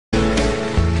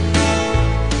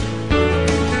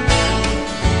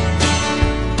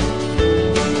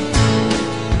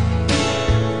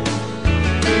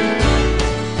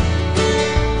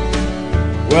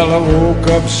Well, I woke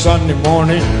up Sunday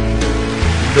morning,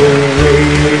 no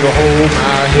way to hold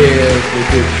my head, it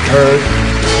didn't hurt.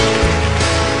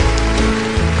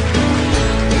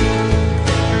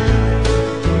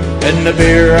 And the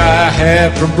beer I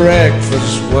had for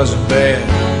breakfast wasn't bad,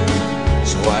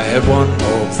 so I had one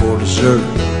more for dessert.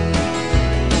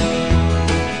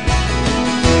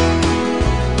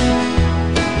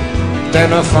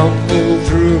 Then I fumbled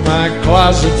through my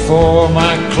closet for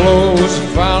my clothes and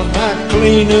found my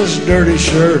cleanest dirty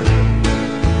shirt.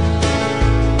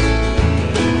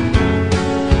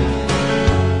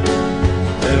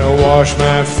 Then I washed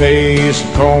my face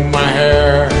and combed my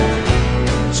hair,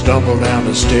 stumbled down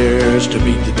the stairs to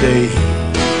meet the day.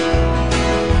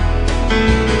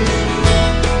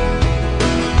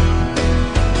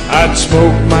 I'd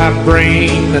smoked my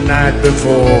brain the night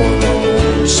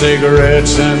before,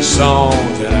 cigarettes and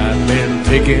songs that I'd been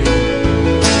picking.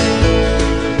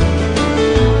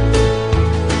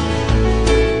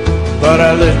 But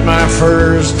I lit my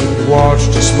first and watched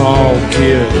a small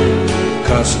kid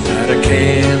cussing at a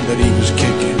can that he was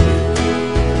kicking.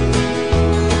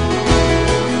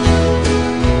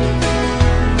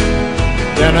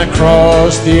 Then I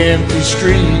crossed the empty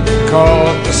street and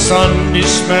caught the Sunday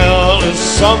smell of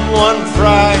someone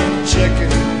frying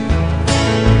chicken.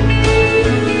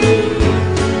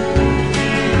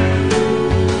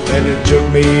 And it took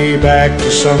me back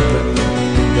to something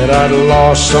that I'd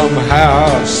lost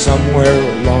somehow, somewhere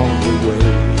along the way.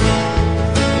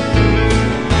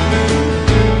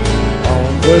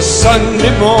 On the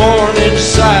Sunday morning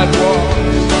sidewalk,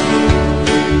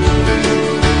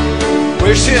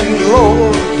 wishing,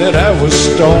 Lord, that I was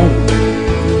stoned.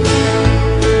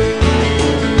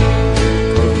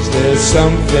 'Cause there's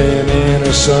something in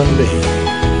a Sunday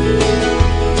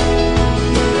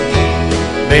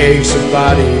makes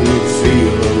somebody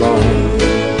feel alone.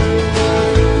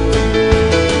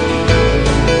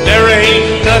 There ain't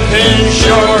nothing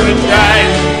short of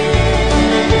dying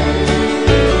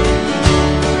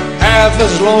half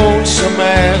as lonesome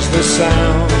as the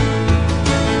sound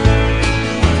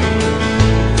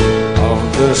on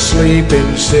the sleeping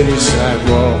city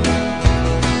sidewalk.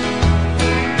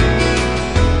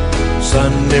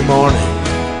 Sunday morning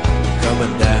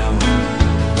coming down.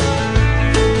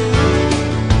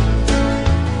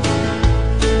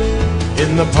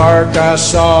 In the park I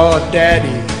saw a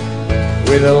daddy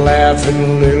with a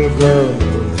laughing little girl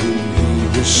who he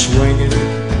was swinging.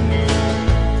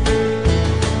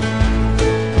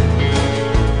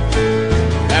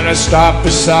 And I stopped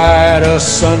beside a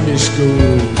Sunday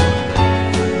school,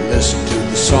 listened to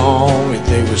the song that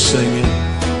they were singing.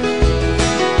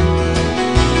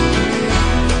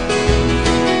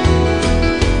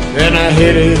 Then I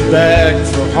headed back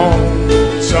for home.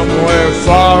 Somewhere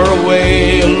far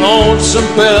away, a lonesome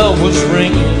bell was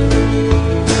ringing.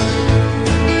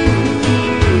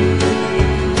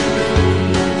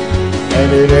 And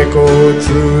it echoed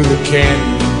through the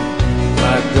canyon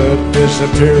like the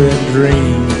disappearing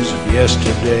dreams of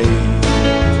yesterday.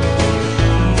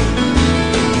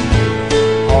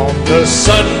 On the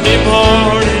Sunday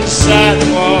morning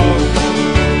sidewalk,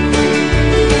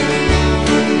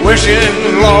 wishing,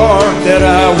 Lord, that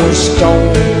I was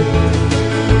stoned.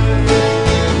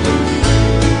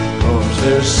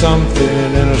 There's something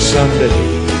in a Sunday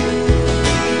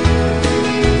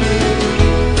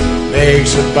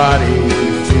makes a body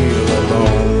feel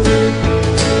alone.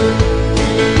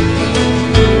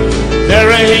 There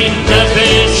ain't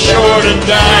nothing short of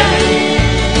dying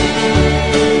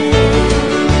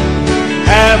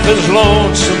half as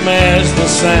lonesome as the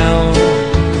sound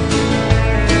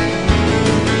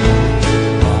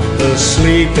on the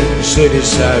sleeping city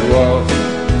sidewalk.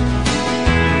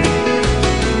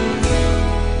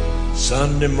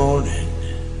 Sunday morning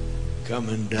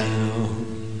coming down.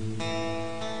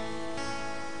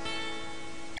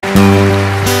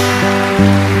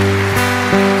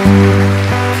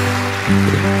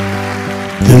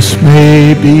 This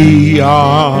may be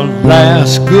our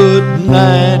last good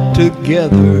night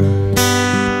together.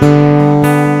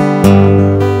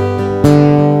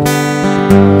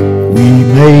 We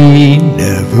may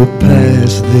never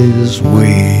pass this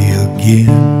way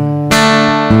again.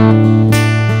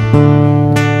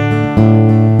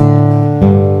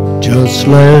 Just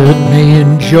let me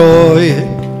enjoy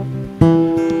it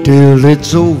till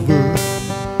it's over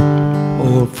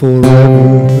or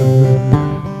forever.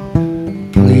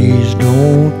 Please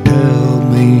don't tell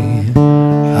me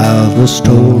how the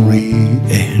story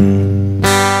ends.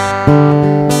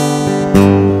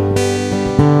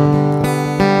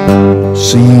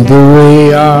 See the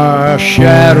way our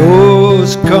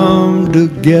shadows come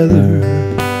together.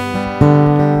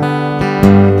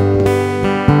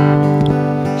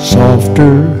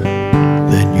 softer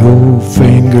than your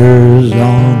fingers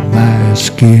on my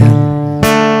skin.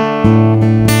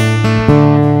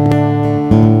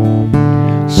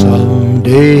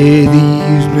 Someday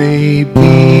these may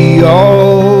be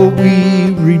all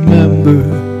we remember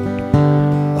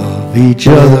of each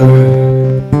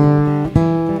other.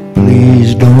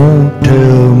 Please don't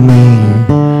tell me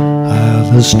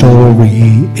how the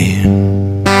story ends.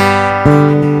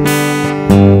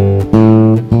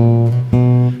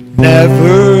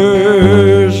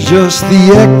 Never's just the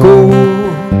echo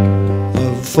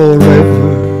of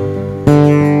forever.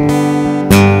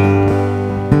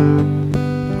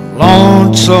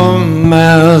 Lonesome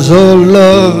as a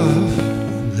love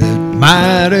that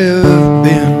might have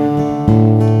been.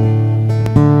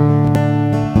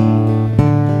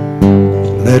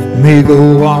 Let me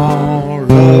go on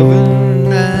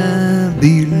loving and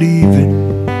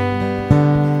believing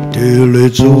till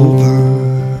it's over.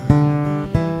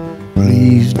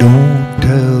 Please don't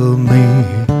tell me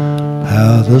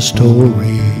how the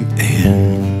story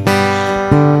ends.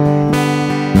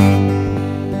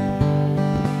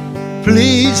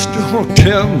 Please don't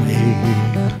tell me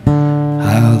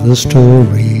how the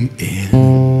story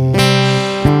ends.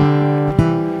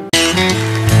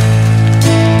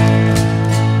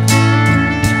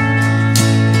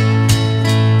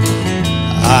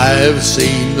 I've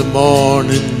seen the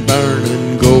morning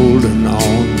burning golden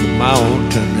on the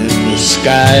mountain in the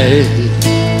sky.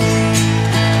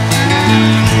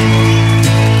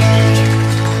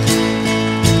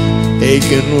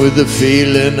 Aching with the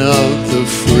feeling of the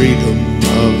freedom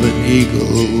of an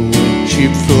eagle when she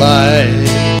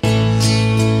flies.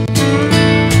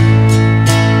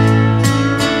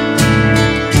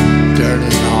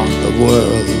 Turning on the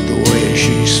world the way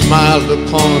she smiled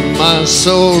upon my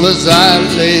soul as I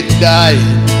lay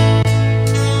dying.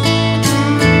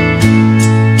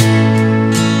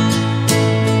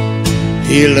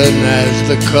 Healing as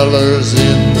the colors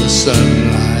in the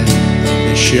sunlight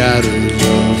and the shadows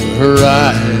of her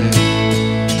eyes.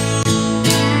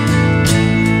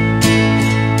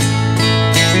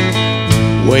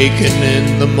 Waking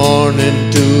in the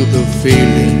morning to the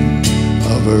feeling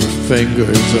of her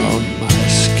fingers on my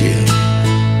skin.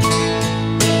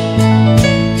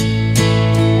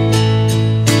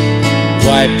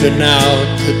 Wiping out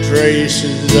the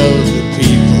traces of the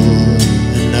people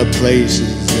and the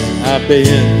places that I've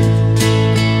been.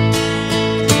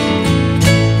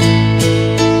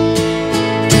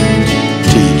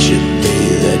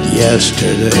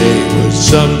 Yesterday was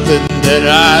something that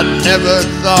I never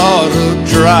thought of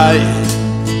trying.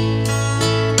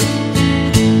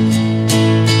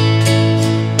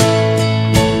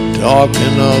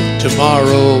 Talking of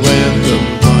tomorrow and the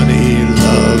money,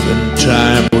 love and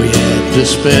time we had to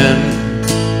spend.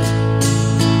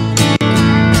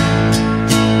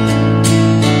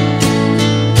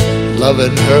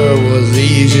 Loving her was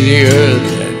easier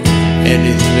than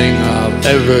anything I'll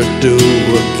ever do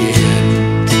again.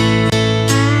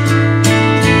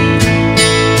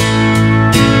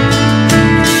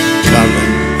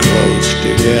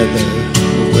 Together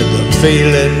with a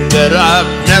feeling that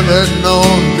I've never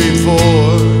known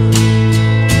before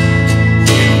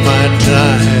in my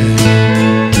time.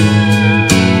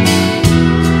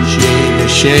 She ain't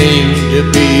ashamed to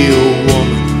be a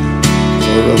woman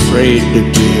or afraid to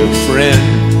be a friend.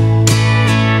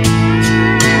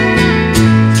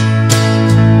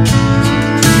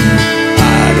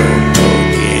 I don't know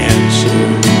the answer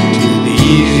to the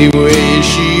easy way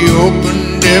she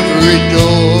opened every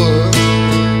door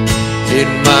in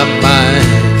my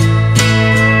mind,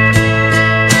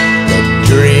 but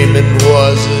dreaming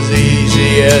was as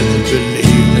easy as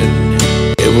believing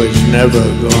it was never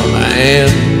gonna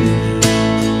end.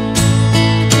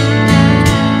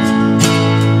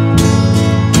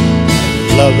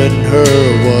 Loving her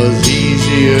was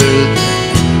easier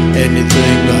than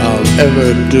anything I'll ever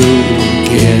do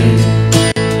again.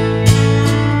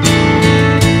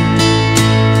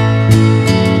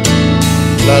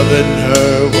 Loving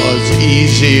her was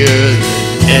easier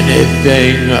than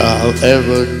anything I'll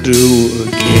ever do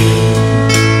again.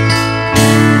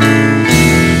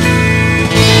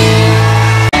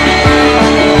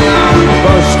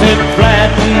 Busted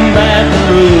flat in Baton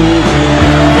Rouge,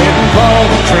 waiting for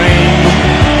the train.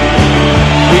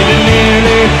 Feeling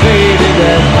nearly faded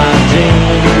as my team.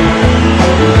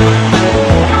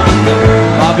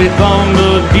 Bobby thumbed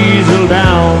the diesel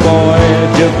down, boy,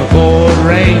 just before it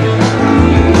rained.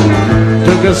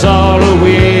 Took us all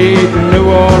away to New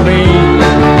Orleans.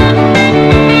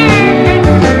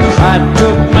 I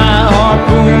took my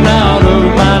harpoon out of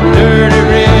my dirty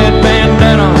red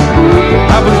bandana.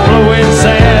 I was blowing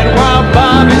sad while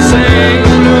Bobby sang the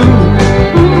blues.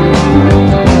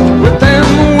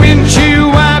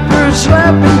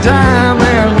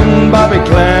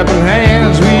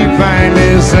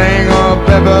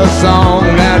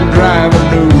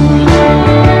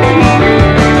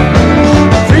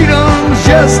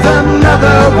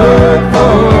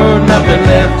 nothing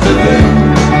left to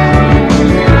lose.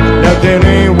 Nothing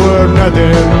ain't worth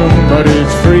nothing, but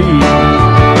it's free.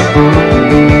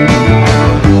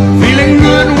 Feeling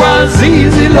good was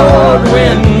easy, Lord,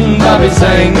 when Bobby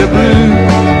sang the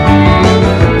blues.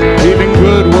 Feeling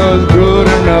good was good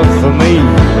enough for me.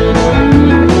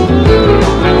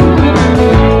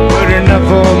 Good enough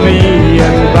for me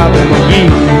and Bobby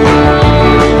McGee.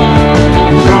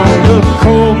 From the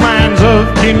coal mines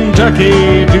of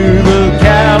Kentucky to the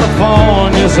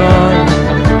California sun,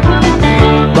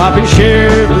 Bobby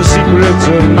shared the secrets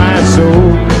of my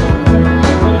soul.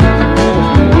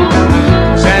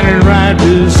 Standing right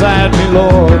beside me,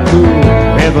 Lord, through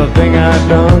everything I'd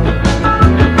done.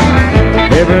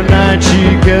 Every night she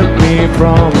kept me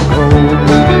from cold.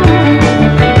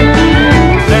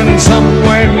 Then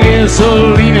somewhere near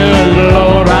Salinas,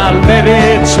 Lord, I let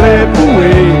it slip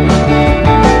away.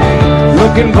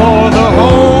 Looking for the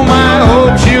home I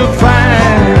hope she'll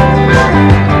find.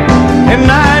 And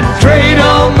I'd trade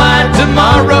all my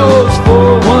tomorrows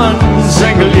for one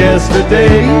single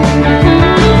yesterday.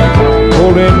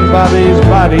 Holding Bobby's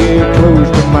body close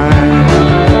to mine.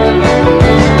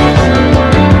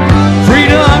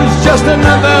 Freedom's just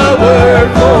another word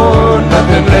for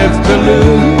nothing left to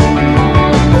lose.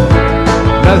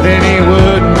 Nothing ain't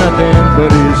worth nothing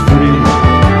but is free.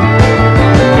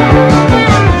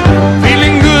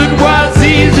 Feeling good was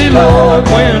easy, Lord,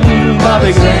 when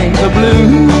Bobby sang the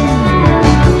blues.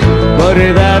 Buddy,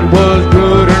 that was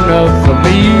good enough for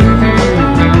me.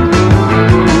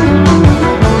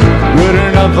 Good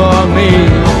enough for me,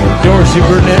 Dorsey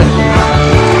Burnett.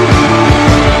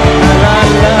 La,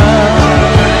 la.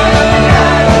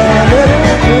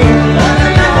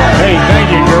 Hey, thank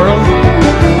you, girl.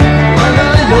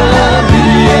 Me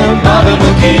and Bobby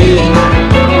McGee.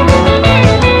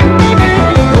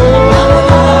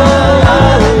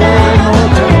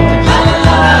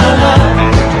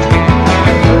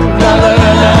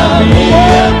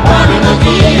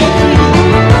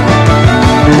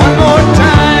 One more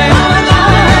time,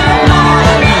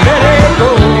 let it go.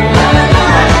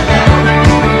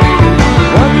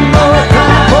 One more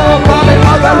time for Bobby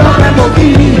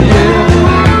McGee.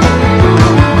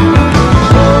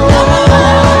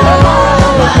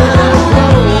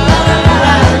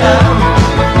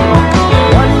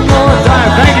 One more time.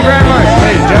 Thank you very much,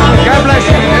 ladies and gentlemen. God bless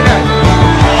you. Good night.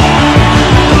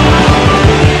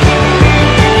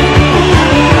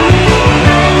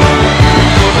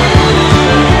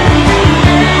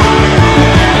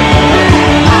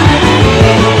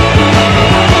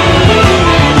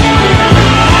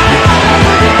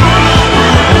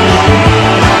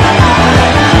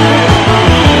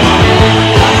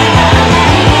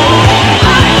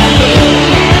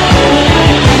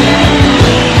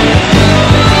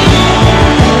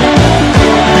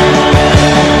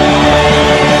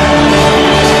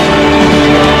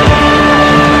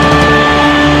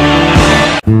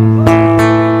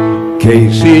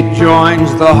 Casey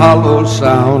joins the hollow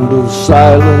sound of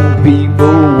silent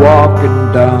people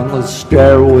walking down the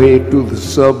stairway to the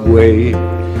subway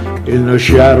in the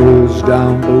shadows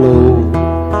down below,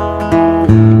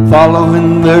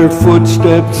 following their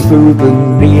footsteps through the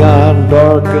neon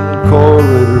darkened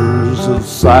corridors of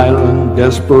silent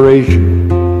desperation,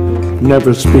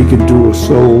 never speaking to a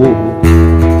soul.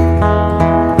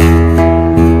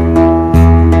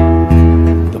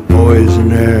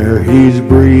 Poison air he's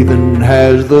breathing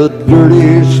has the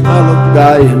dirty smell of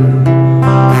dying,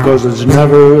 'cause it's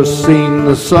never seen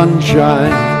the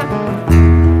sunshine,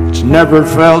 it's never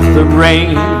felt the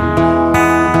rain.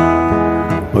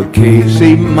 But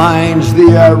Casey minds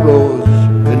the arrows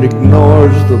and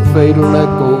ignores the fatal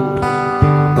echoes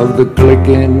of the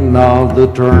clicking of the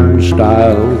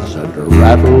turnstiles and the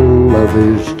rattle of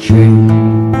his chain.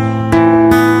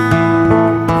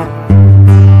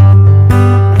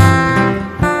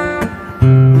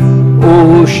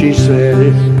 Oh, she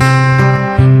said,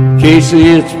 Casey,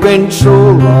 it's been so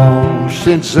long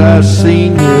since I've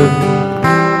seen you.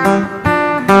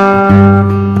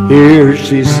 Here,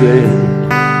 she said,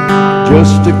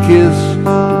 just a kiss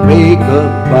to make a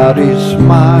body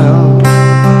smile.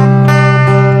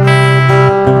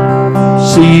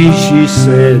 See, she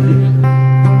said,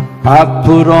 I've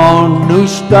put on new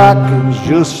stockings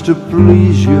just to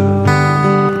please you.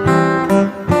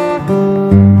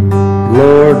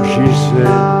 Lord, she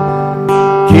said,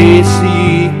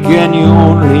 Casey, can you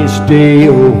only stay a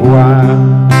while?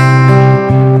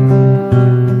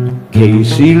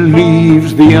 Casey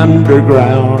leaves the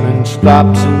underground and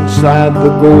stops inside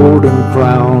the Golden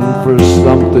Crown for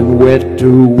something wet to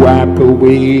wipe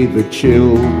away the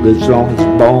chill that's on his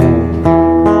bones.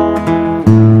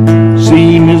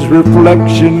 Seen his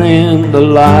reflection in the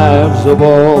lives of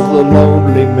all the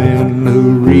lonely men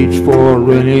who reach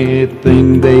for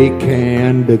anything they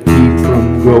can to keep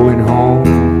from going home.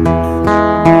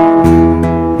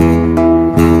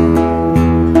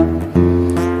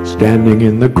 Standing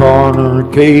in the corner,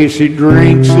 Casey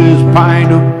drinks his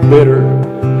pint of bitter,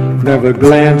 never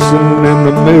glancing in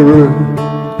the mirror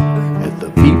at the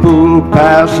people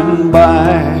passing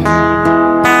by.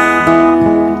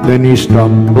 Then he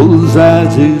stumbles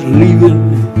as he's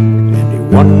leaving, and he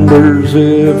wonders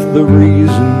if the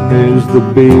reason is the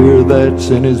beer that's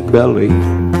in his belly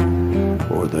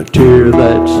or the tear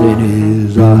that's in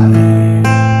his eye.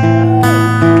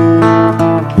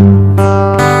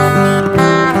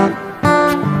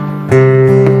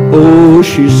 Oh,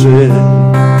 she said,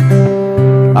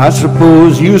 I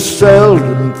suppose you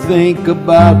seldom think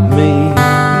about me.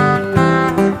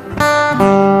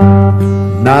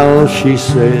 Now, she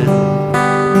said,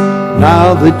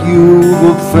 now that you've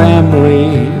a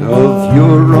family of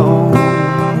your own.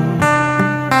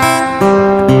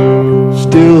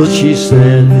 Still, she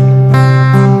said,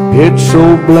 it's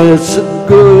so blessed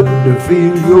good to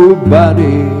feel your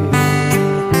body.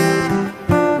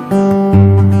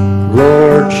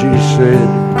 Lord, she said,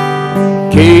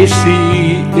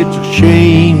 Casey, it's a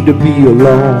shame to be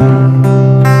alone.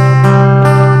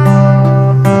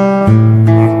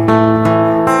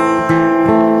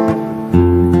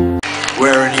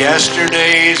 Wearing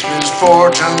yesterday's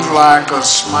misfortunes like a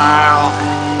smile.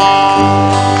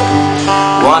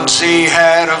 Once he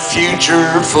had a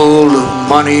future full of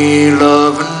money,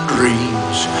 love, and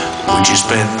dreams, which he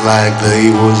spent like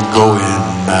they was going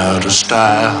out of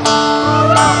style.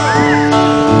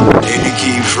 And he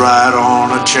keeps right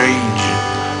on a change,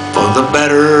 for the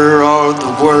better or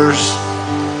the worse,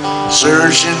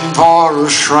 searching for a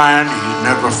shrine he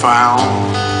never found.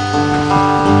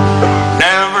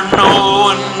 Never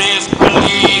knowing if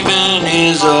believing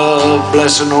is a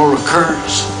blessing or a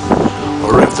curse,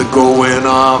 or if the going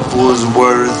up was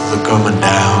worth the coming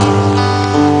down.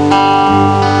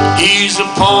 He's a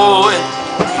poet,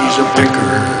 he's a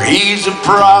picker, he's a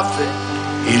prophet,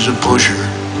 he's a pusher,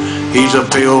 he's a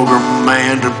pilgrim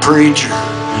and a preacher,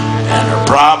 and a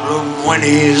problem when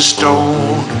he's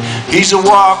stoned. He's a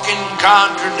walking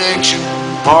contradiction,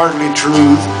 partly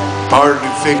truth, partly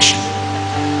fiction,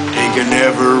 taking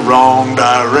every wrong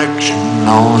direction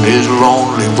on his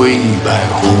lonely way back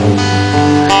home.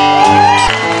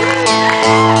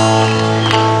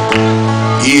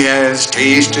 He has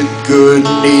tasted good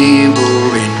and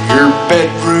evil in your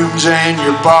bedrooms and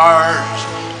your bars.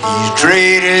 He's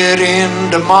traded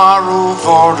in tomorrow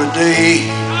for today,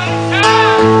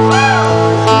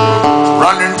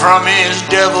 running from his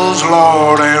devil's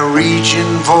lord and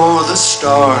reaching for the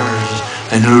stars,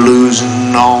 and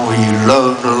losing all he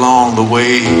loved along the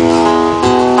way.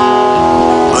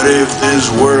 But if this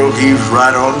world keeps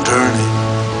right on turning,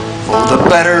 for the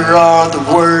better or the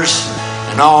worse,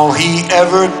 and all he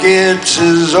ever gets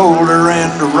is older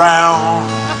and around,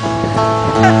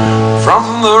 from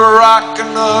the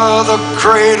rocking of the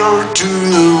cradle to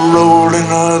the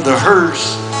rolling of the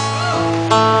hearse,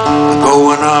 the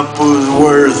going up was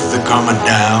worth the coming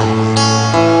down.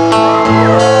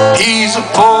 He's a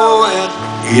poet,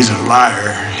 he's a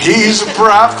liar, he's a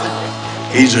prophet,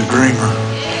 he's a dreamer,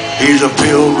 he's a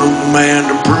pilgrim and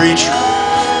a preacher,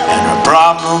 and a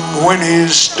problem when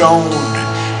he's stoned.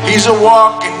 He's a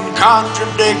walking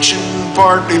contradiction,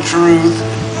 partly truth,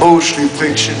 mostly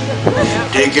fiction,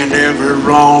 taking every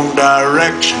wrong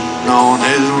direction on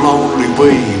his lonely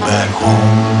way back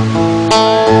home.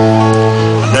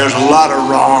 And there's a lot of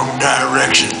wrong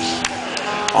directions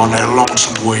on that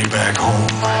lonesome way back home.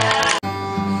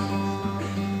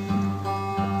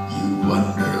 You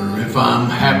wonder if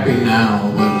I'm happy now,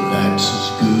 well, that's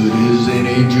as good as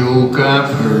any joke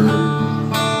I've heard.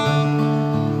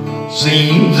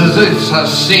 Seems as if I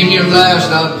seen you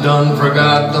last, I done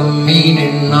forgot the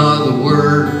meaning of the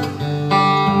word.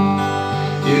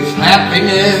 If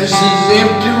happiness is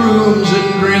empty rooms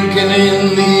and drinking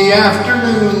in the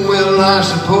afternoon, well, I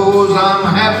suppose I'm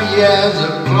happy as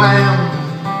a clam.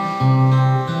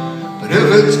 But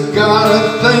if it's got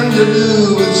a thing to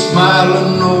do with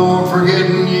smiling or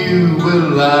forgetting you,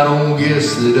 well, I don't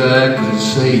guess that I could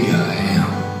say I am.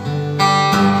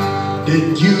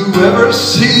 Did you ever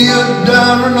see a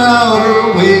down and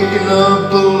outer waking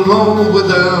up alone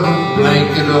without a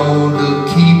blanket on to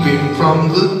keep him from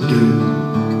the dew?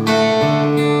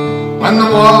 When the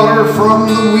water from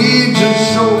the weeds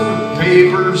has soaked the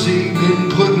papers he'd been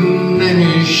putting in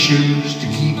his shoes to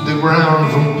keep the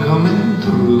ground from coming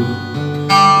through.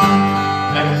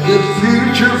 And The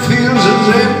future feels as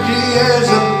empty as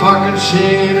the pockets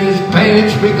in his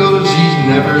pants, because he's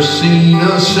never seen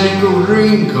a single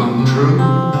dream come true.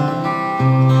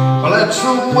 Well, that's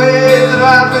the way that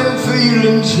I've been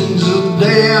feeling since the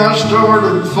day I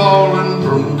started falling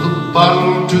from the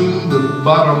bottle to the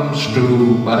bottom,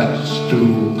 stool by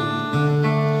stool,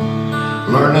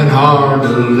 learning hard to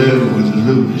live with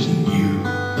losing you.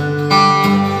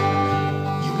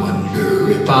 You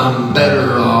wonder if I'm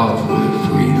better off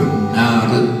with freedom now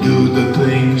to do the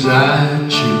things I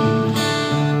choose.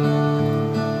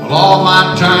 Well, all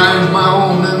my time's my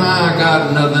own and I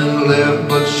got nothing left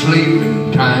but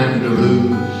sleeping time to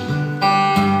lose.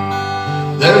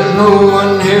 There's no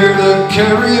one here to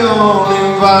carry on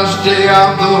if I stay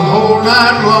out the whole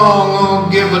night long. I'll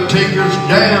give a tinker's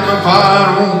damn if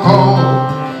I don't call.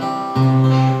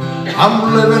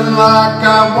 I'm living like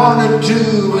I wanted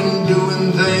to and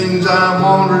doing things I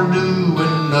want to do,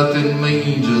 and nothing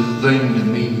means a thing to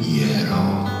me at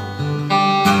all.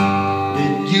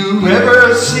 Did you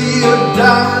ever see a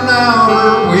down and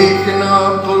outer waking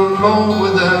up alone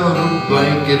without a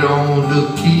blanket on to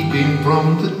keep him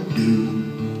from the dew?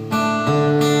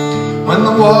 When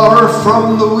the water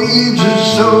from the weeds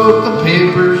has soaked the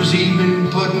papers he's been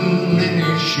putting in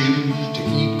his shoes to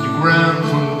keep the ground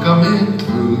from coming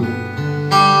through.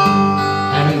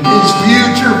 And his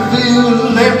future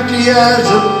feels empty as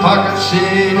the pockets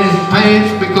in his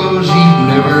pants, because he's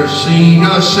never seen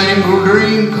a single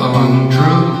dream come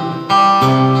true.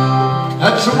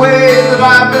 That's the way that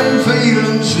I've been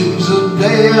feeling since the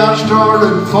day I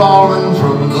started falling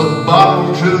from the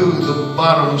bottle to the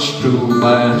bottom, stool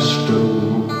by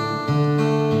stool,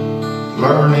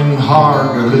 learning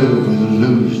hard to live with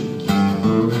losing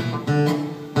you.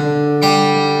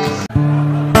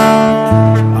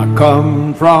 I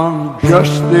come from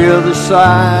just the other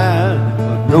side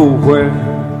of nowhere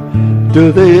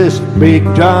to this big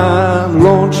time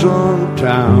lonesome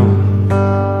town.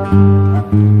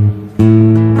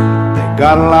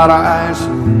 Got a lot of ice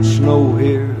and snow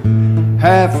here,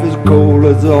 half as cold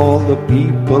as all the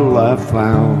people I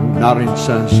found. Not in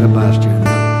San Sebastian.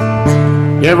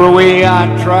 Every way I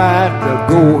tried to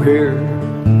go here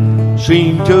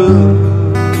seemed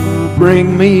to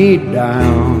bring me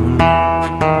down.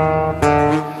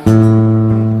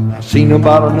 I've seen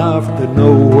about enough to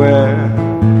know where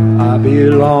I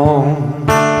belong.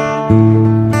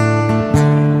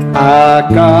 I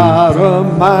got a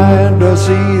mind to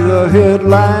see the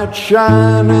headlights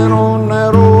shining on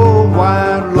that old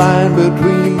white line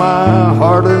between my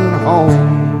heart and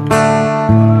home.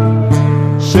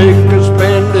 Sick of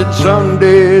spending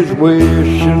Sundays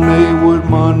wishing they were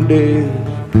Mondays,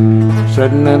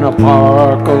 sitting in a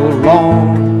park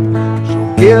alone.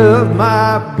 So give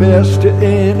my best to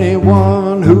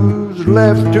anyone who's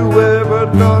left to ever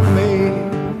done me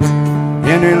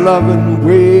any loving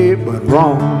way but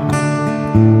wrong.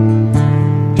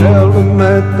 Tell them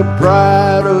that the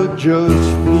pride of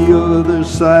just the other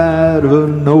side of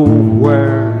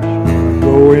nowhere's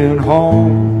going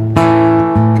home,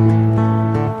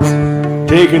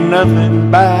 taking nothing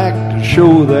back to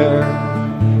show there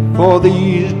for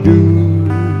these dues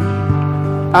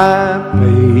I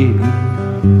paid.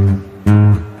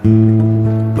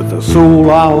 But the soul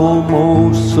I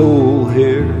almost sold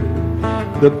here,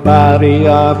 the body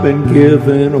I've been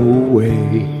giving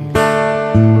away,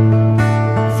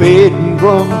 fading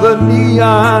from the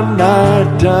neon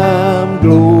nighttime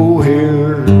glow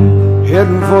here,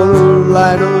 heading for the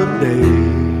light of day,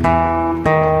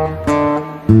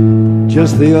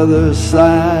 just the other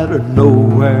side of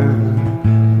nowhere,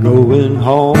 going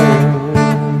home.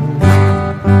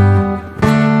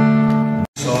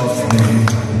 Softly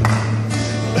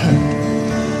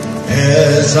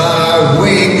as I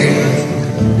waken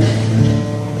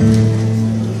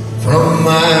from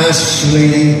my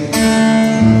sleep,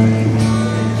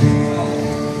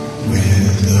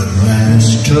 with the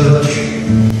last touch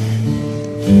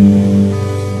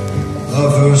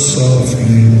of her soft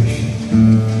lips,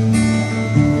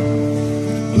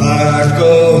 like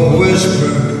a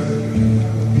whisper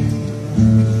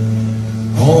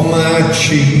on my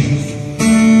cheek,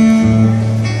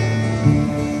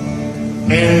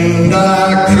 and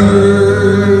I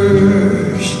cursed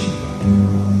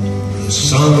the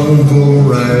sun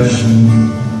horizon,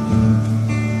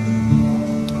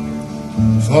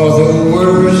 for the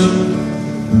worst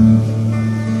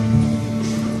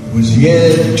was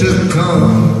yet to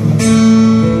come.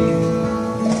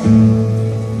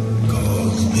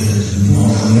 'Cause this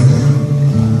morning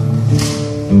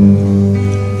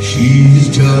she's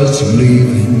just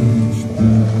leaving,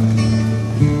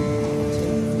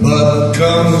 but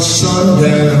come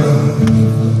sundown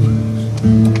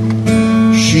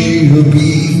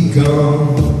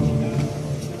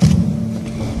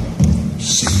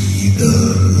See the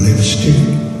lipstick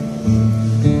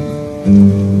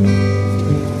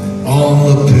on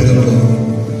the pillow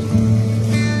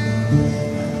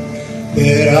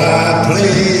that I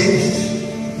placed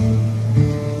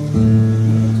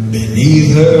beneath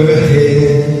her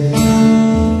head,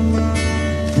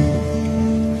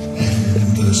 and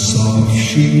the soft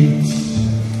sheets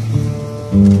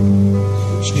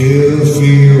still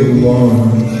feel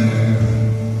warm there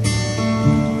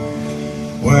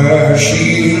where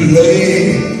she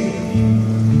lay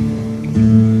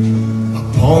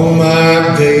upon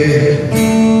my bed.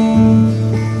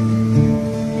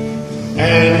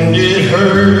 And it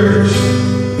hurts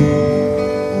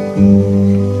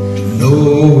to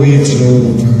know it's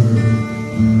over,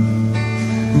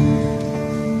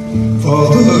 for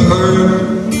the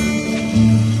hurt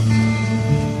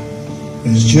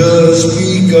has just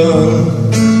begun.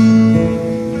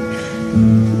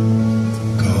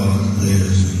 'Cause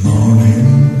this morning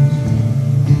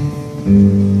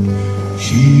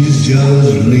she's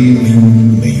just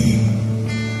leaving me,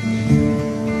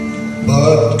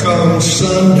 but come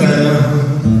sundown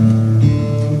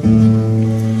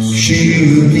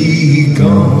she'll be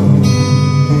gone.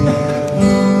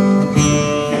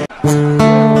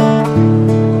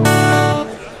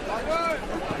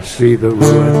 See the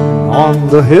ruin on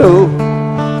the hill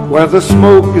where the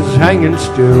smoke is hanging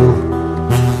still,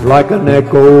 like an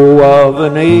echo of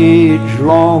an age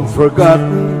long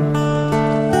forgotten.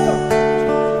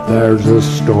 There's a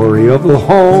story of a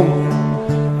home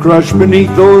crushed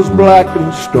beneath those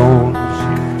blackened stones,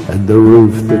 and the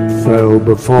roof that fell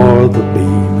before the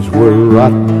beams were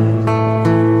rotten.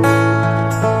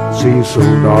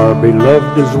 Cecil Darby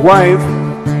loved his wife,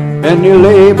 and he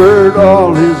labored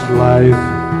all his life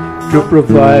to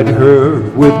provide her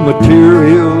with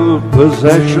material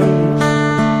possessions.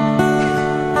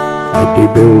 And he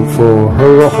built for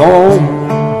her a home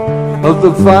of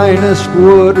the finest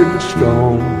wood and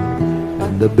stone,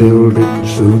 and the building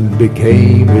soon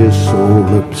became his sole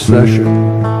obsession.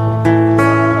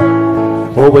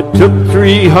 Oh, it took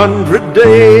 300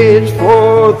 days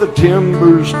for the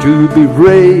timbers to be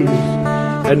raised,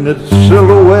 and its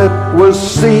silhouette was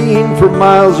seen for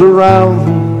miles around.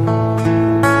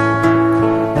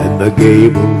 And the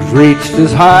gables reached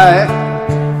as high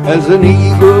as an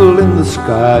eagle in the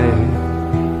sky,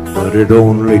 but it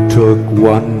only took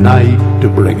one night to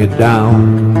bring it down.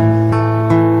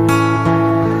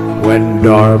 When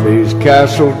Darby's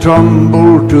castle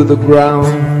tumbled to the ground,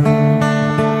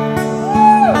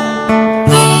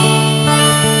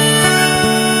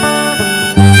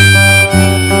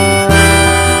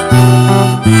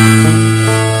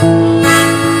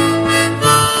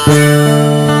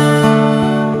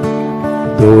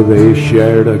 though they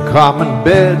shared a common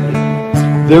bed,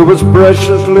 there was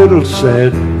precious little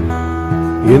said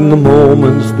in the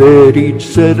moments that each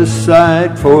set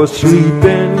aside for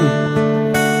sleeping.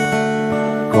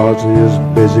 'Cause his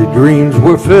busy dreams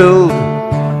were filled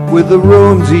with the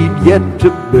rooms he'd yet to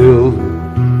build,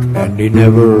 and he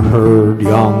never heard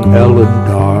young Ellen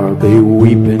Darby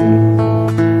weeping.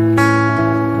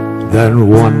 Then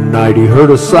one night he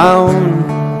heard a sound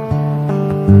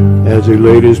as he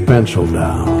laid his pencil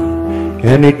down,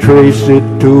 and he traced it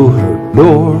to her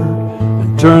door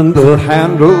and turned the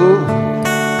handle,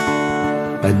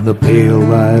 and the pale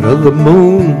light of the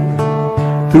moon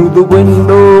through the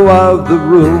window of the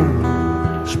room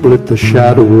split the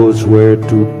shadows where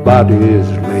two bodies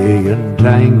lay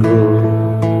entangled.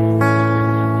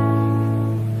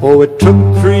 Oh, it took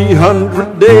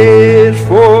 300 days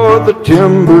for the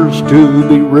timbers to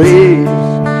be raised,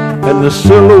 and the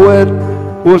silhouette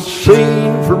was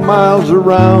seen for miles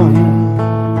around.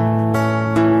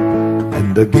 And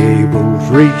the gables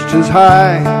reached as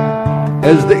high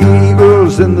as the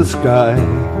eagles in the sky,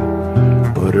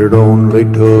 but it only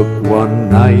took one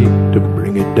night to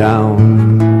bring it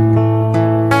down.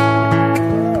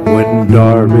 When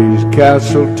Darby's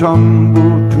castle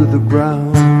tumbled to the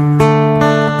ground.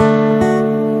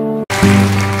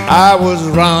 I was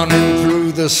running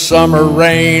through the summer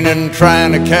rain and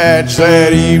trying to catch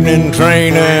that evening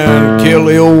train and kill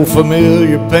the old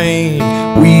familiar pain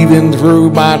weaving through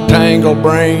my tangled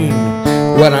brain.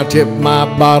 When I tipped my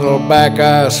bottle back,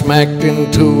 I smacked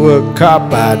into a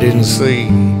cop I didn't see.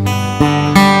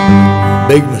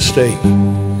 Big mistake.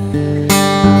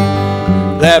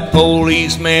 That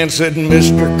policeman said,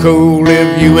 "Mr. Cool,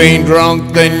 if you ain't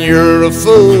drunk, then you're a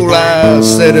fool." I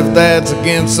said, "If that's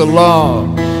against the law,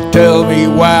 tell me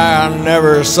why I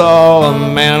never saw a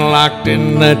man locked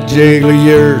in that jail of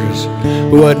yours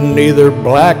who wasn't either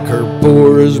black or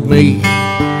poor as me."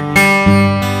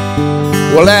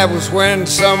 Well, that was when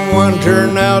someone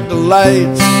turned out the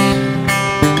lights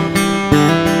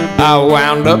I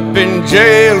wound up in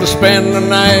jail to spend the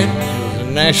night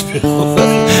in Nashville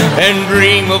and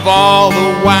dream of all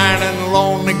the whining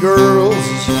lonely girls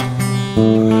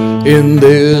in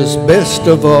this best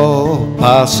of all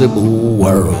possible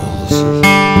worlds.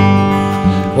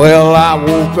 Well, I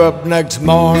woke up next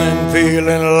morning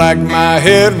feeling like my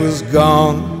head was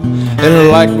gone and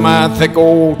like my thick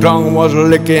old tongue was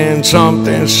licking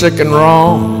something sick and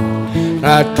wrong.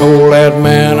 I told that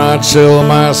man I'd sell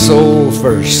my soul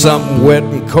for something wet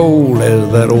and cold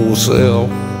as that old cell,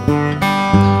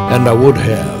 and I would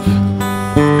have.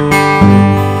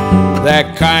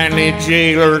 That kindly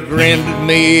jailer grinned at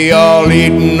me, all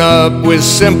eaten up with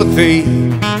sympathy,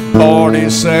 poured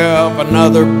himself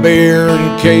another beer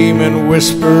and came and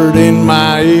whispered in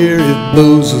my ear, "If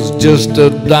booze was just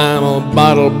a dime a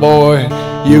bottle, boy,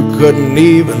 you couldn't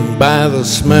even buy the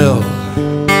smell."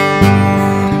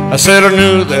 I said I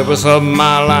knew there was something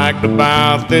I liked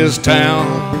about this town.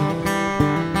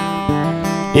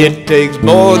 It takes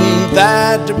more than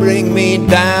that to bring me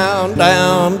down,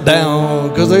 down,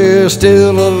 down, 'cause there's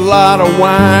still a lot of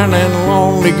whining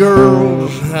lonely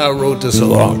girls. I wrote this a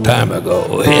long time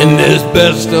ago, in this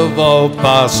best of all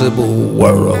possible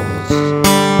worlds.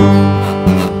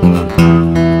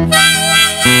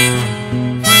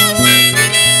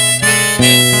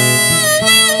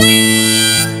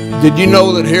 Did you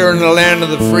know that here in the land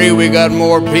of the free we got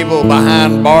more people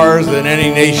behind bars than any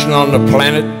nation on the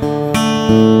planet?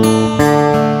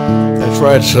 That's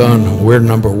right, son, we're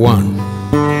number one.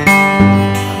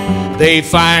 They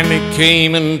finally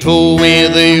came and told me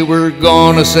they were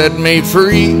gonna set me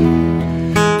free.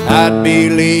 I'd be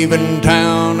leaving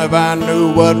town if I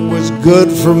knew what was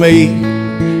good for me.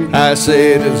 I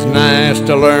said it's nice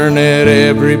to learn that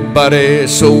everybody's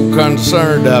so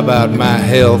concerned about my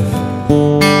health.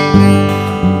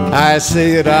 I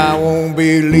said I won't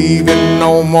be leaving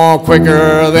no more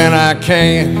quicker than I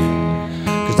can,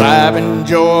 'cause I've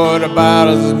enjoyed about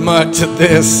as much of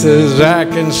this as I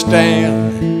can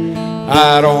stand.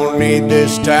 I don't need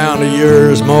this town of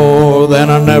yours more than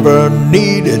I never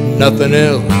needed nothing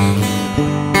else.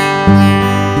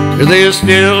 'Cause there's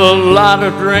still a lot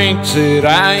of drinks that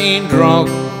I ain't drunk,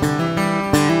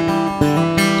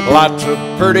 lots of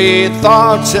pretty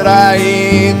thoughts that I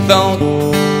ain't thunk,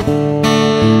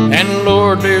 and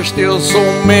Lord, there's still so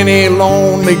many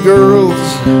lonely girls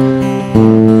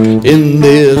in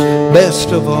this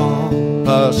best of all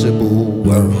possible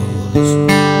worlds.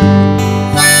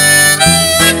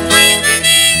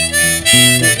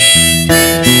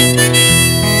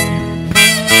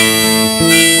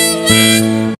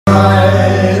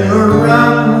 Right or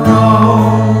I'm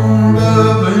wrong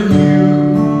loving you,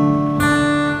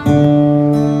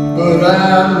 but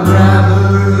I'd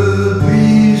rather be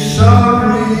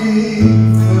sorry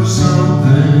for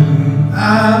something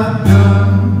I've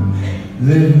done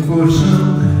than for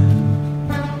something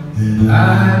that I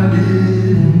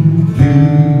didn't do.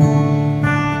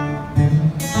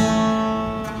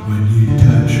 When you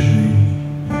touch me,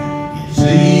 it's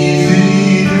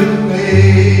easy to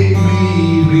make me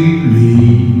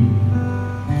believe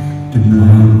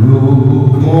tomorrow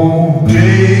won't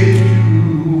take you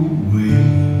away.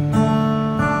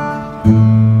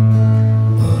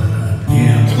 But I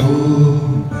gamble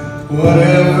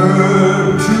whatever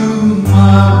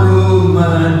tomorrow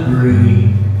might bring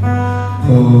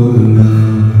for the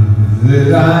love that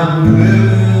I'm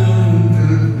living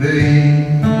today.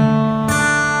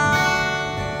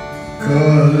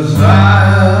 'Cause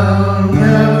I'll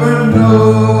never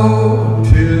know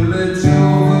till it's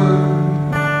over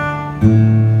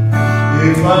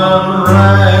if I'm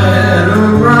right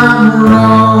or I'm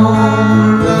wrong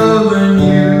loving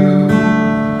you.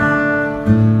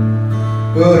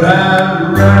 But I'd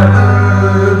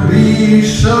rather be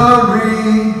sorry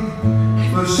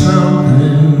for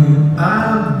something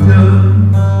I've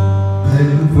done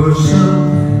than for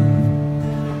something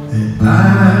that I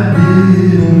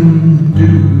didn't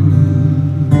do.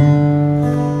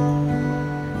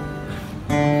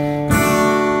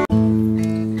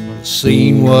 The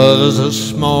scene was a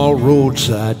small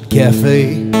roadside cafe.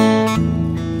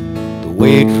 The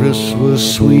waitress was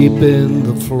sweeping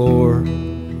the floor.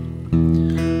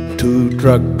 Two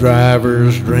truck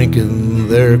drivers drinking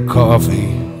their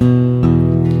coffee,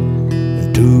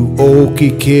 and two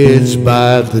oaky kids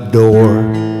by the door.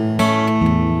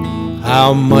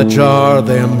 How much are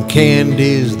them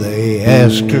candies, they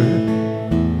asked her.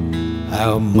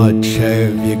 How much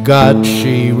have you got,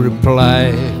 she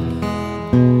replied.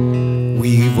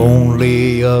 We've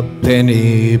only a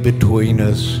penny between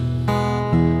us.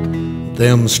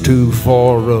 Them's two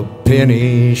for a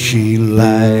penny, she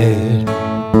lied.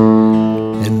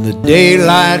 and the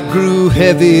daylight grew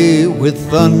heavy with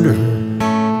thunder,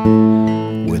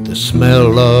 with the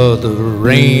smell of the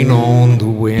rain on the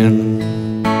wind.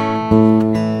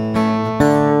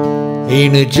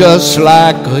 Ain't it just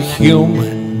like a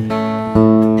human?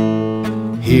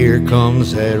 Here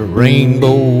comes that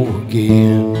rainbow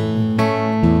again.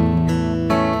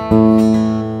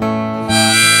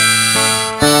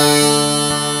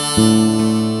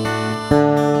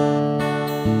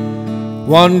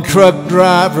 One truck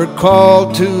driver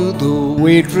called to the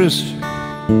waitress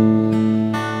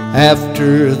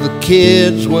after the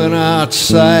kids went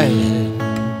outside.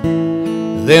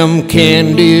 Them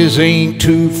candies ain't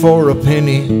 2 for a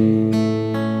penny,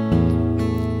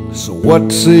 so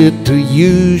what's it to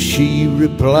you, she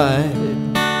replied.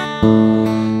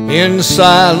 In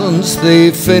silence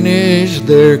they finished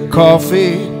their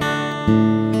coffee,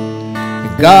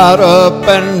 got up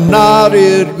and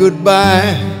nodded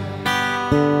goodbye.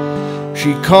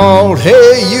 She called,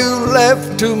 "Hey, you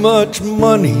left too much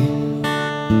money."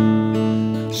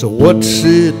 "So what's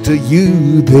it to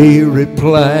you?" they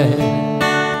replied.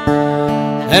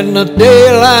 And the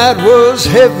daylight was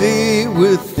heavy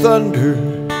with thunder,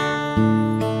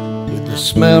 with the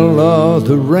smell of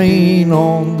the rain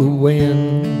on the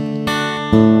wind.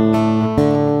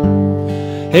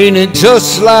 Ain't it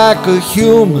just like a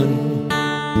human?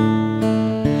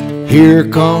 Here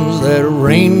comes that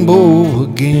rainbow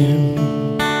again.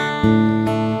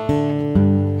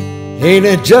 Ain't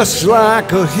it just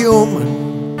like a human?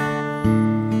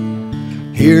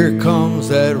 Here comes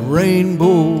that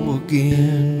rainbow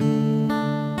again.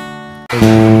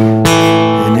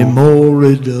 Anymore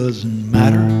it doesn't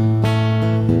matter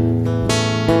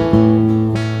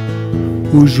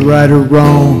who's right or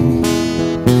wrong.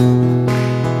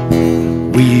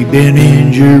 We've been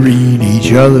injuring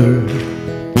each other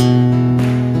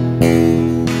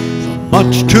for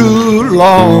much too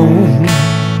long.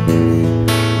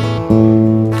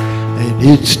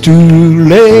 It's too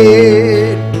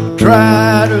late to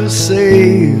try to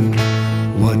save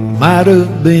what might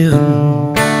have been.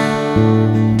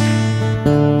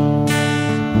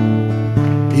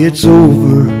 It's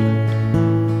over.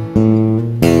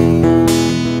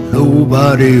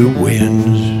 Nobody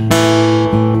wins.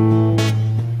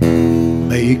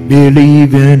 Make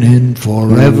believing in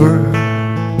forever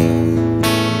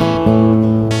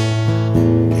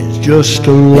is just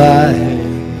a lie.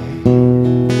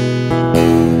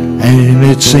 And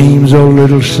it seems a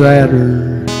little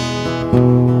sadder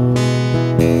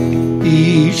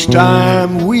each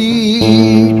time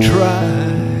we try.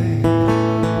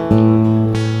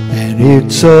 And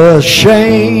it's a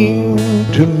shame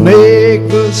to make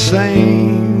the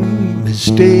same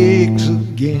mistakes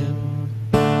again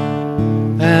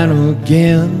and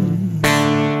again.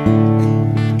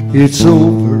 It's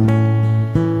over.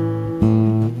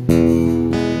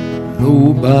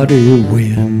 Nobody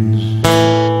wins.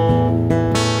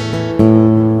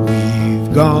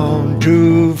 Gone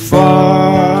too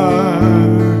far,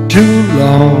 too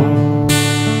long,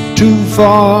 too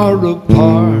far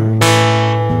apart.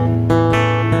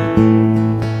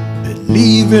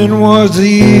 Believing was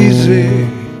easy,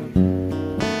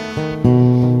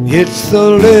 it's the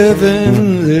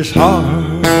living that's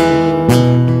hard.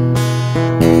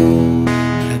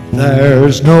 And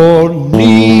there's no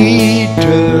need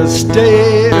to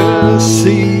stay to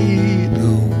see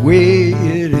the way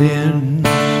it ends.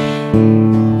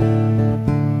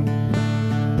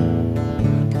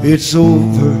 It's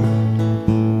over.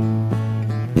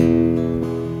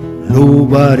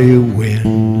 Nobody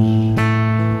wins.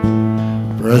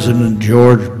 President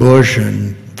George Bush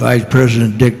and Vice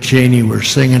President Dick Cheney were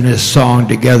singing this song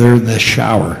together in the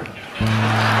shower.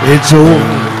 It's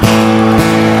over.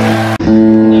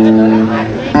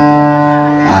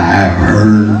 I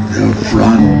heard the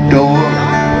front door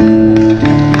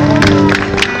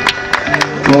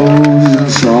closing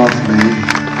softly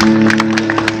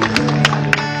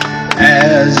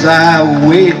as I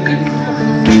wakened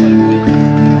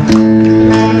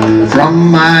from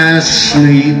my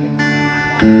sleep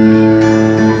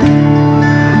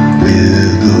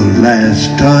with the last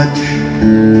touch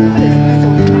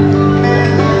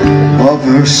of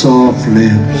her soft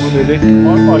lips,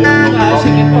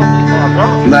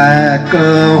 like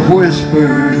a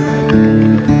whisper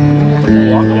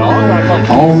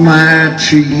on my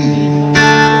cheek.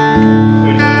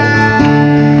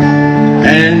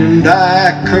 And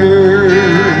I cursed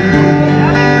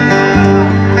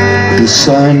the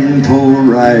sun for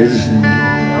rising,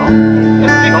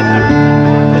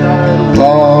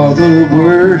 for the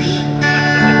worst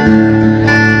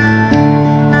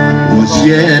was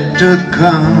yet to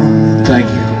come. Thank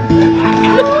you.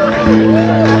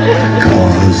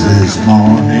 'Cause this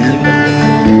morning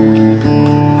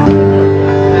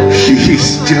she's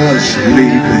just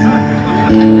leaving.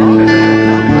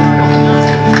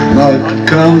 But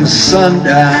come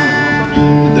sundown,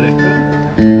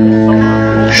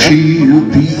 she'll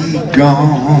be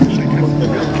gone.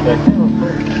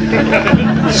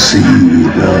 See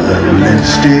the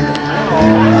lipstick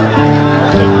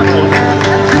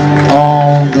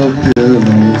on the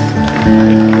pillow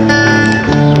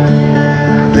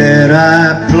that I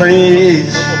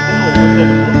placed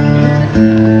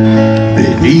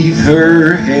beneath her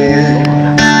head,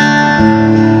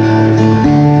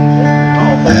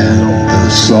 and the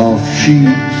soft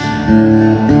sheets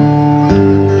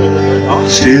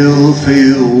still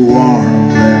feel warm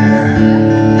there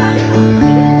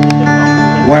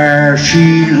where she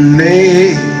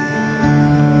lay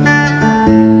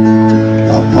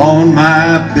upon my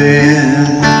bed.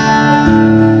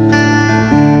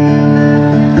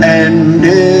 And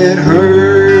it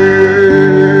hurts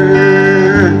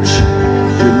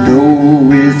to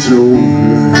know it's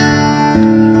over,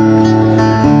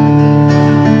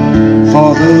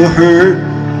 for the hurt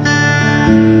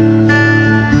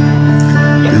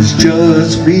has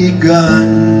just begun.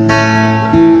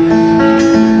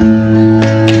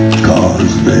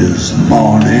 'Cause this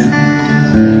morning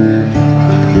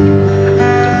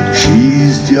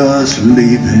she's just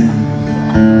leaving.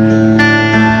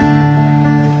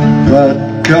 But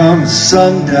come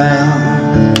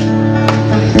sundown,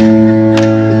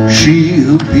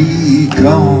 she'll be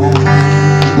gone.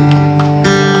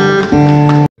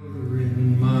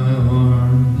 In my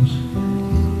arms,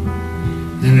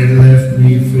 and it left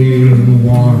me feeling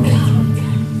warm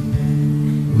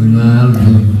when I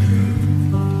loved her.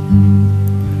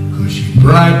 'Cause she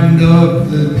brightened up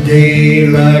the day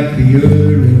like the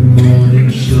early morning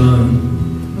sun.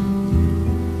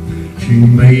 She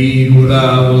made what I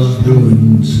was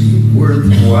doing seem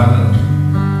worthwhile.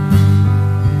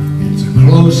 It's the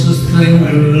closest thing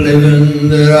to living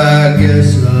that I guess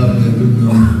I've ever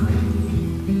known.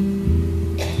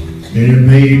 And it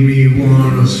made me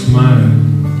want to smile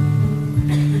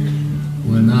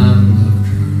when I loved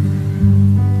her.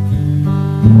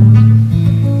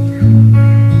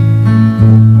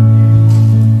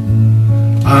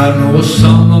 I know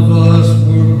some of us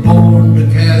were born to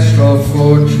cast our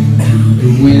fortune to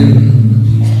the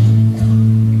winds,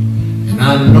 and I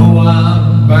know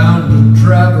I'm bound to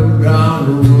travel down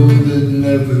a road that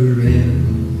never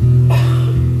ends.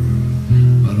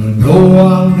 But I know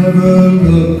I'll never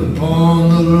look upon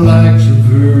the likes of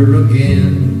her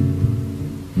again,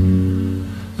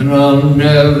 and I'll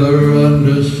never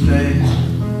understand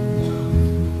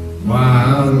why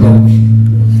I lost her.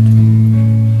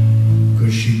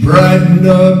 'Cause she brightened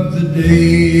up the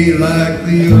day like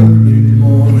the early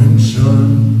morning sun,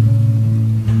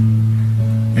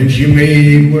 and she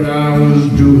made what I was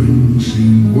doing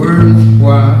seem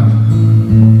worthwhile.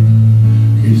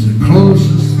 It's the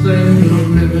closest thing to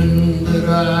living that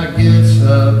I guess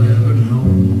I've ever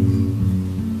known,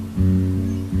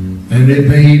 and it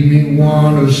made me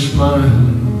want to smile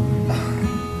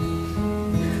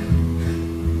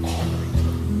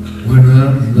when I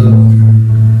loved her.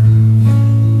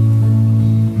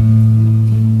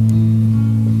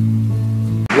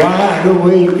 Wide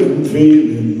awake and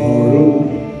feeling mortal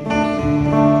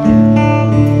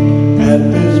at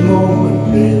this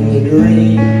moment in the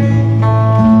dream.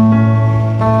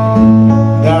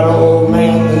 That old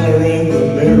man there in the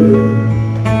mirror,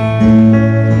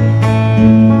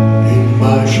 in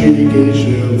my shaky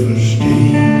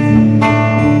self-esteem.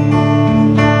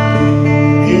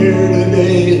 Here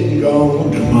today and gone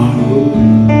tomorrow.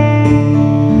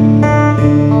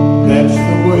 That's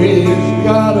the way it's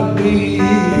gotta be.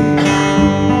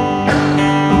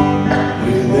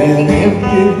 An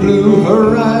empty blue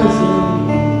horizon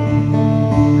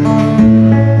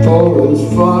for as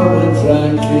far as I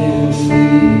can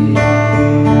see.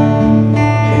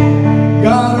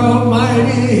 God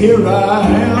Almighty, here I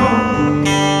am.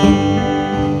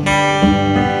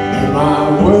 Am I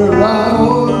where I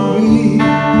ought to be?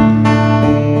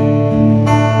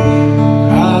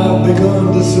 I've begun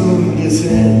to soon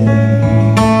descend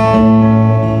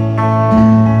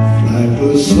like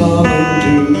the sun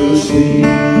into the sea.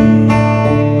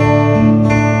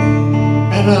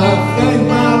 And I thank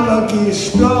my lucky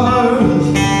stars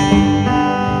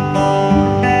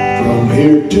from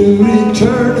here to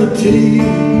eternity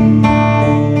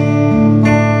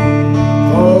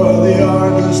for the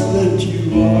artist that you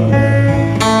are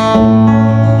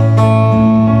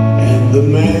and the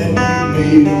man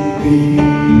you made me.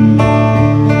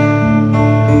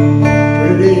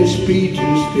 Pretty speech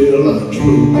is still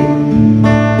unspoken.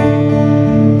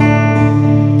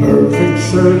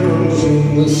 circles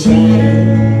in the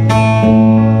sand,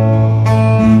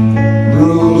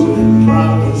 rules and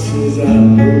promises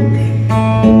I've broken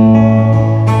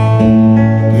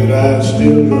that I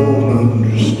still don't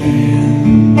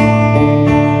understand.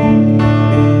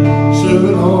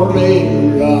 Sooner or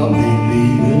later I'll be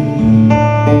leaving.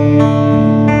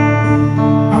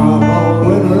 I'm a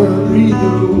winner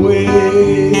either way,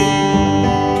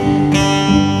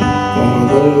 for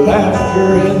the laughter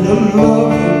and the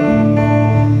love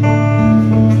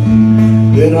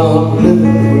that I'm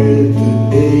living with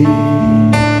today.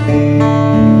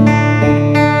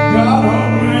 God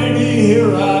Almighty,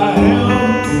 here I am.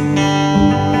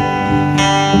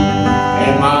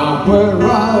 Am I where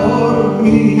I ought to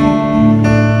be?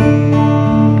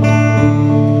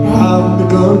 I've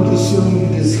begun to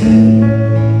swim this hand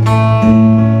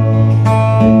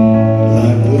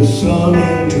like the sun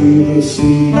into the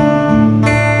sea,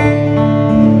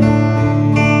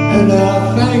 and I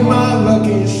thank my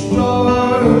lucky stars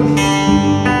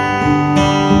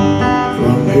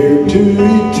from here to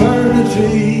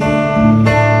eternity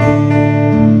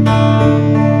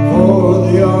for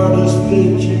the artist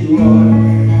that you are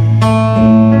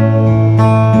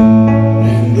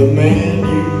and the man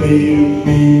you made of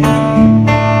me.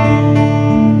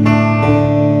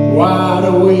 Wide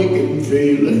awake and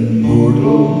feeling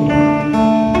mortal.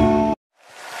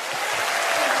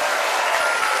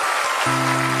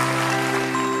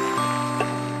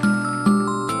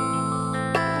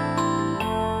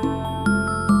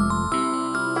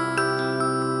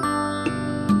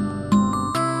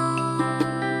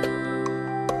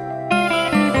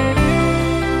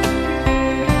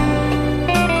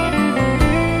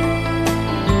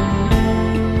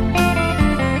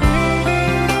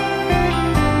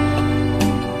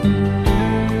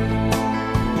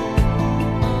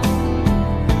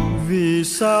 Vì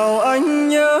sao anh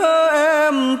nhớ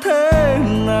em thế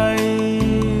này,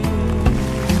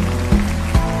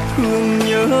 thương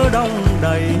nhớ đong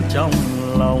đầy trong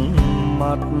lòng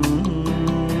mắt.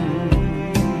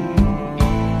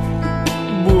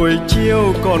 Buổi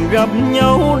chiều còn gặp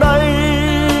nhau đây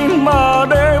mà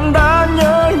đêm đã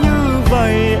nhớ như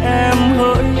vậy. Em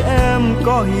hỡi em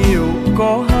có hiểu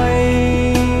có hay,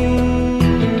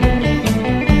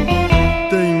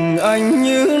 tình anh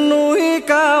như núi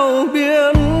cao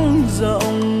biển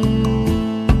rộng,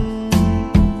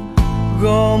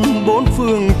 gom bốn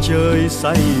phương trời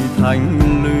xây thành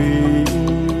lũy.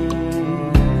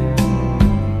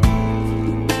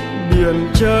 Biển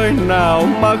trời nào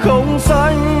mà không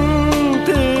xanh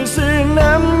thì xin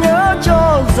em nhớ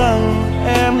cho rằng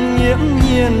em nghiễm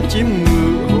nhiên chiếm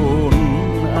ngự hồn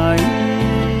anh.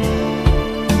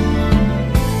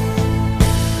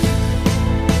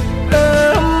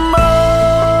 Em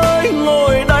ơi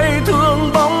ngồi đây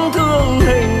thương bóng thương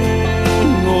hình,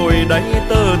 ngồi đây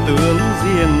tơ tưởng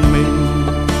riêng mình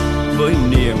với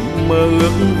niềm mơ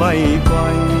ước bay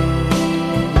quanh.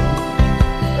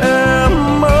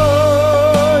 Em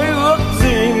ơi ước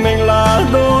gì mình là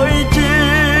đôi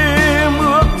chim,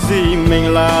 ước gì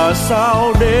mình là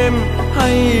sao đêm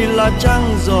hay là trăng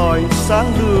rọi sáng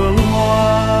đường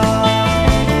hoa,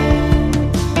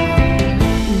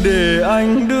 để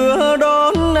anh đưa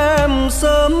đón em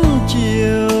sớm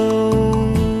chiều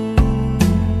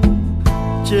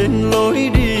trên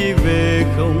lối đi về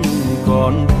không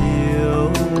còn thiếu.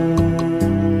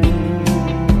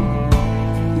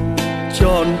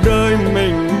 Trọn đời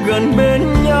mình gần bên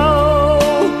nhau,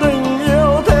 tình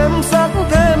yêu thêm sắc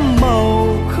thêm màu,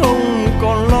 không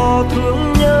còn lo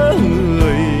thương nhớ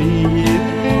người yêu.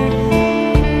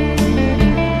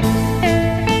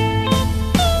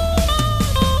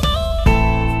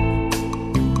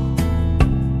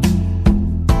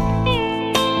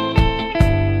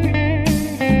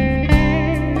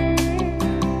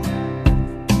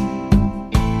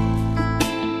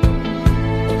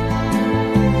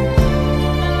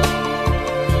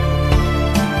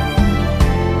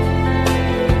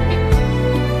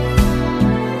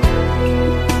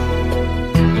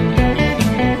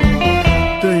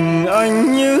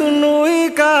 Anh như núi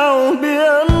cao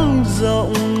biển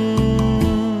rộng,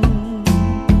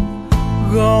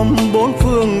 gom bốn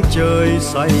phương trời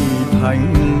xây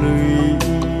thành lũy.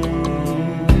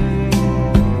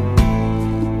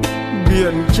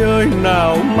 Biển trời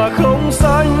nào mà không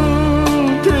xanh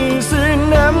thì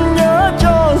xin em nhớ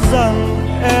cho rằng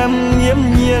em nghiễm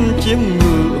nhiên chiếm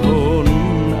ngự hồn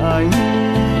anh.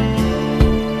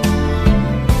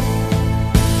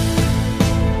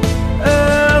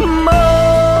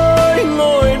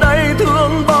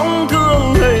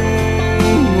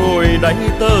 Đánh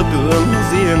tơ tưởng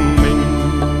riêng mình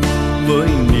với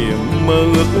niềm mơ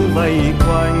ước vây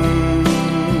quanh.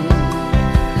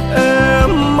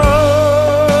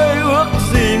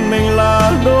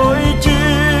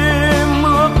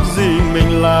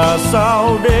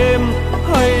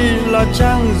 là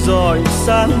trăng rọi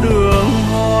sáng đường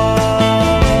hoa,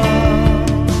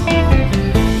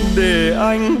 để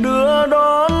anh đưa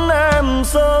đón em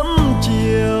sớm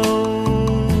chiều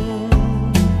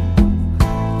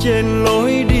trên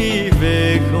lối đi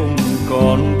về không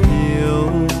còn thiếu.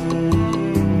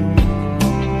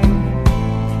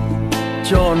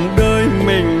 Trọn đời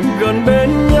mình gần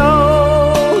bên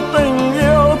nhau, tình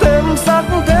yêu thêm sắc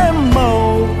thêm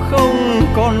màu, không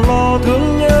còn lo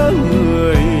thương nhớ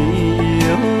người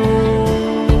yêu.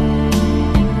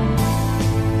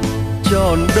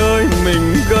 Trọn đời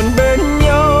mình gần bên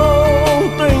nhau,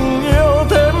 tình yêu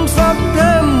thêm sắc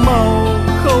thêm màu,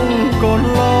 không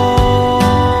còn lo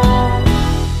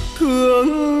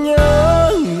thương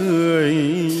nhớ người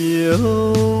yêu.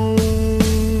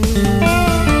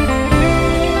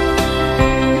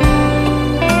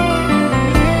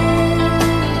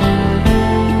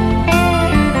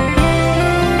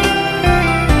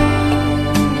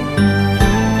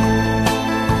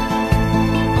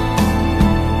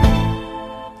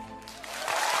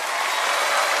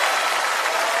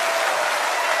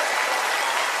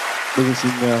 Tôi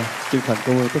xin chân thành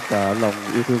cảm ơn tất cả lòng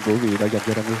yêu thương của quý vị đã dành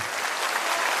cho Đăng Nguyên.